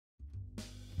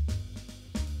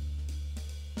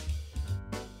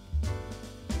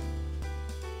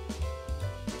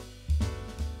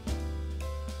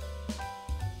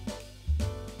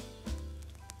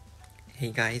Hey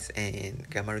guys, and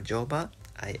Gamarujoba.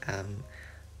 I am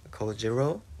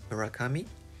Kojiro Murakami.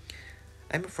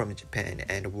 I'm from Japan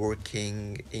and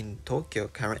working in Tokyo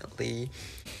currently.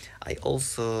 I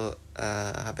also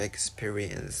have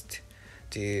experienced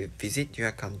to visit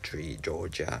your country,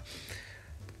 Georgia.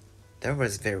 That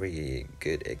was very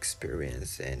good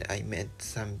experience, and I met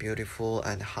some beautiful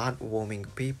and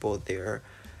heartwarming people there.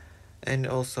 And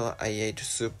also I ate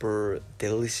super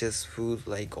delicious food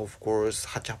like, of course,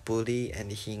 hachapuri and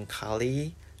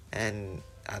hinkali and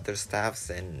other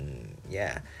stuffs. And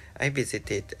yeah, I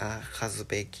visited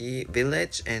Khazbeki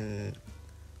village, and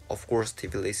of course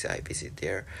Tbilisi I visit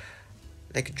there.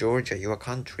 Like Georgia, your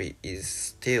country is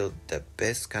still the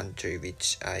best country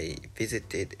which I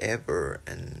visited ever.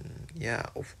 And yeah,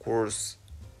 of course,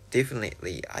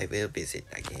 definitely I will visit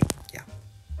again. Yeah.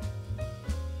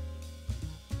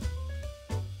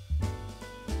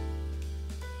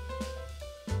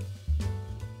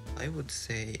 I would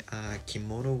say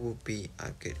kimono would be a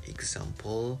good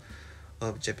example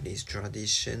of Japanese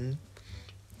tradition.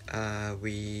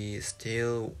 We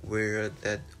still wear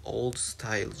that old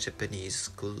style Japanese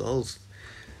clothes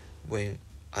when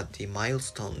at the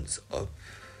milestones of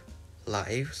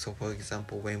life. So for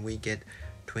example, when we get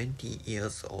 20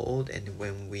 years old and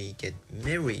when we get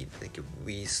married, like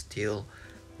we still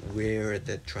wear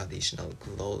the traditional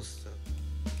clothes.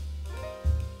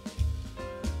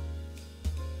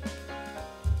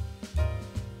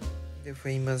 The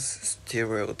famous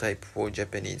stereotype for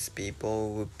Japanese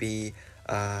people would be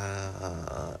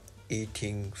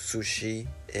eating sushi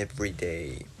every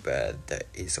day, but that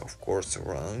is of course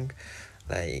wrong.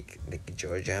 Like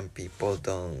Georgian people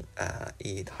don't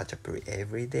eat hachapuri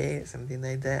every day, something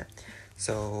like that.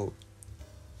 So,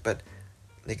 but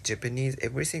like Japanese,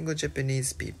 every single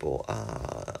Japanese people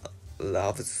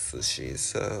loves sushi.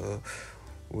 So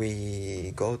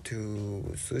we go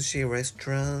to sushi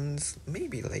restaurants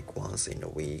maybe like once in a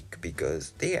week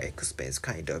because they are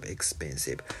kind of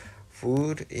expensive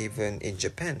food even in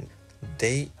Japan.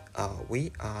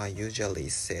 We are usually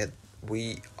said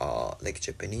we are like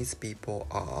Japanese people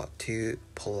are too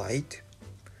polite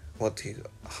or too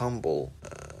humble.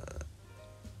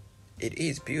 It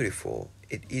is beautiful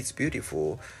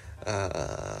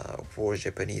for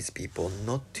Japanese people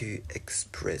not to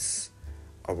express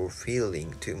our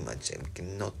feeling too much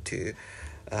and not to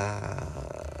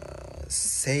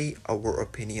say our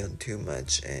opinion too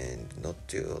much and not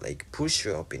to like push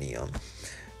your opinion.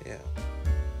 Yeah.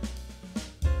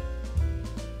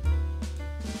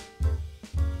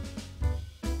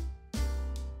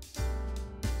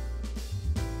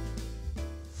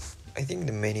 I think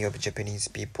the many of Japanese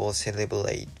people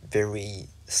celebrate very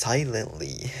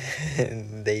silently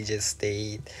and they just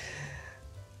stay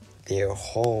their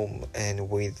home and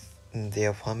with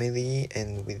their family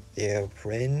and with their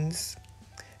friends,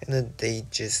 and then they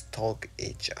just talk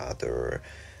each other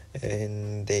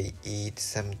and they eat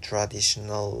some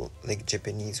traditional like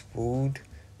Japanese food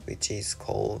which is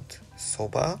called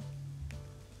soba,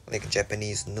 like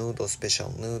Japanese noodle,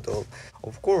 special noodle.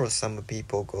 Of course some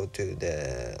people go to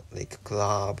the like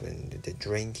club and they're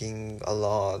drinking a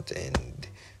lot and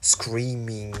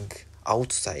screaming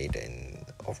outside, and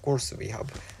of course we have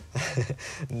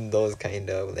those kind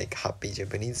of like happy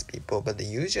Japanese people, but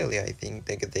usually I think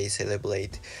like they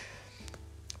celebrate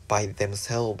by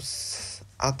themselves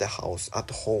at the house,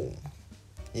 at home.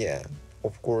 Yeah,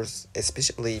 of course,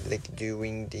 especially like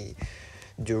during the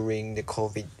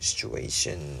COVID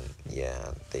situation.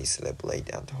 Yeah, they celebrate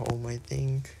at home, I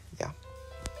think. Yeah.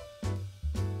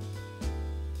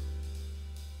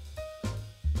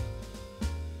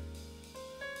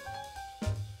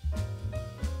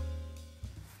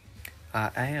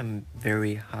 I am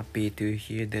very happy to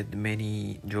hear that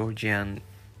many Georgian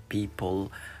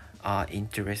people are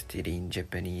interested in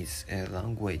Japanese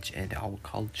language and our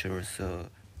culture. So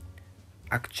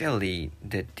actually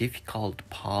the difficult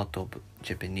part of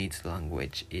Japanese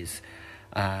language is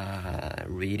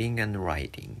reading and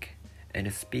writing,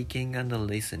 and speaking and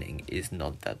listening is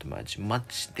not that much.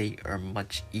 They are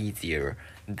much easier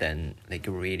than like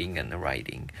reading and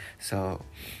writing. So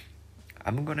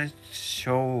I'm gonna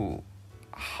show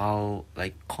how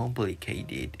like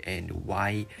complicated and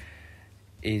why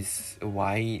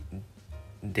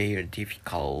they are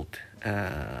difficult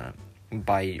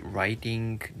by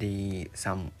writing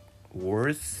some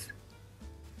words.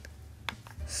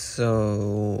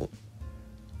 So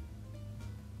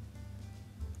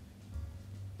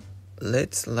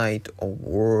let's write a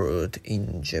word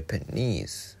in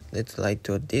Japanese. Let's write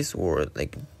this word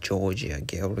like Georgia,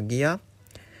 Georgia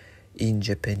in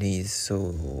Japanese.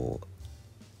 So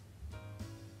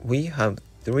we have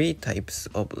 3 types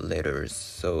of letters,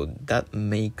 so that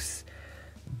makes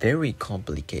very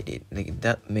complicated.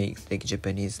 That makes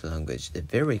Japanese language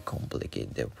very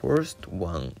complicated. The first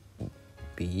one would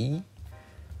be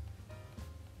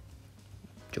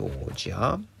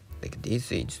Georgia.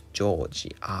 This is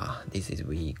Georgia. This is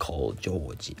we call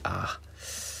Georgia.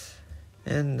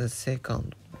 And the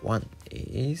second one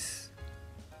is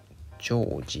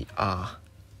Georgia.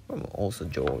 Also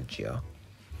Georgia.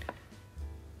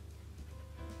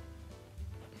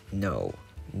 No,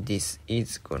 this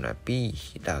is gonna be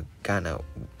hiragana.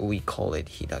 We call it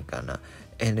hiragana.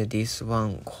 And this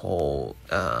one called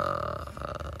sorry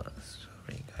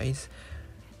guys,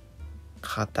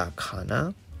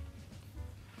 katakana.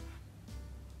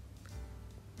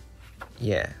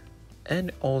 Yeah,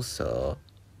 and also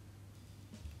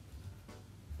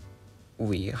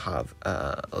we have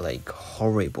like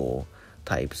horrible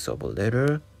types of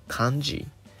letter, kanji.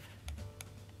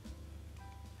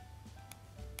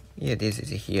 Yeah, this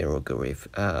is a hieroglyph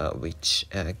which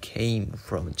came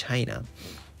from China.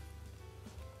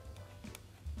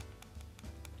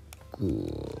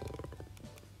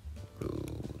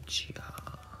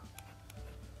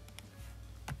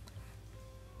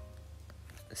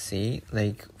 See,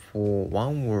 like for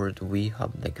one word we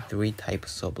have like 3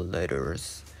 types of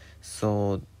letters.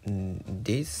 So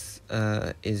this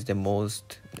is the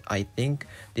most, I think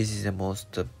this is the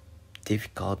most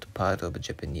difficult part of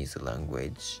Japanese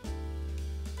language.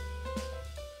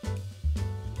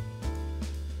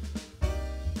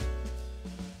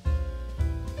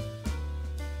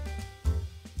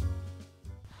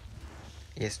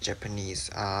 Yes, Japanese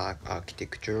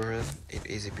architecture, it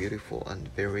is beautiful and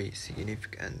very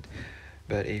significant.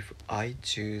 But if I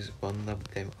choose one of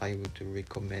them, I would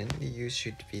recommend you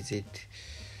should visit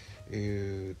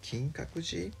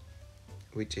Kinkakuji,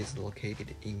 which is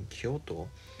located in Kyoto.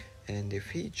 And the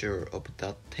feature of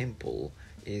that temple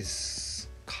is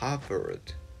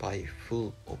covered by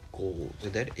full of gold. So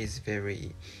that is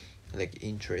very like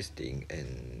interesting,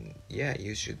 and yeah,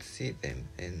 you should see them.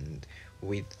 And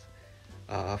with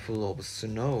full of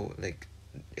snow, like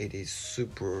it is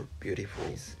super beautiful.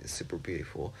 It's a super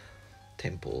beautiful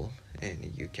temple,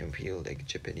 and you can feel like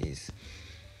Japanese,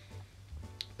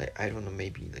 like I don't know,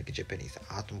 maybe like Japanese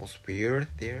atmosphere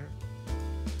there.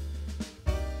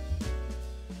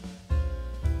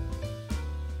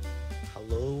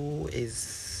 Hello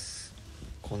is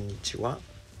konnichiwa,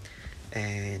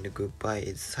 and goodbye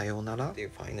is sayonara.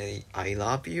 And finally, I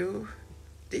love you.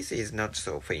 This is not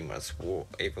so famous for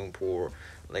even for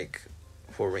like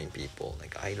foreign people.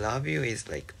 Like I love you is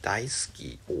like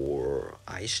daisuki or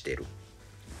aishiteru.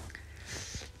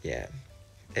 Yeah,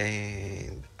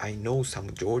 and I know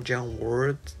some Georgian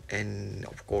words, and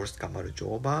of course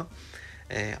Kamaru-joba.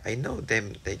 I know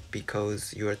them like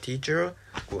because your teacher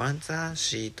Guanza,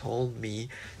 she told me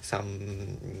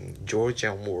some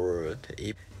Georgian word,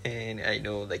 and I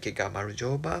know like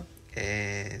Kamaru-joba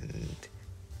and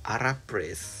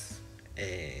Arapres,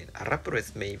 and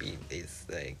Arapres maybe is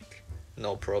like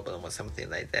no problem or something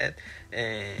like that.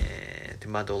 And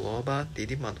Madoloba,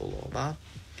 Didi Madoloba.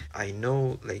 I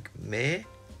know like Me,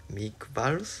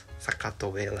 Mikvals,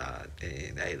 Sakatovela,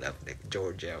 and I love like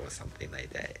Georgia or something like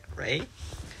that, right?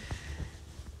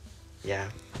 Yeah,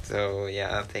 so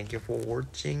yeah, thank you for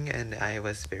watching, and I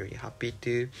was very happy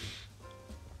to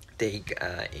take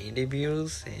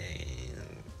interviews,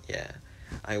 and yeah,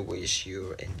 I wish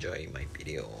you enjoy my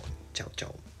video. Ciao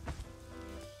ciao.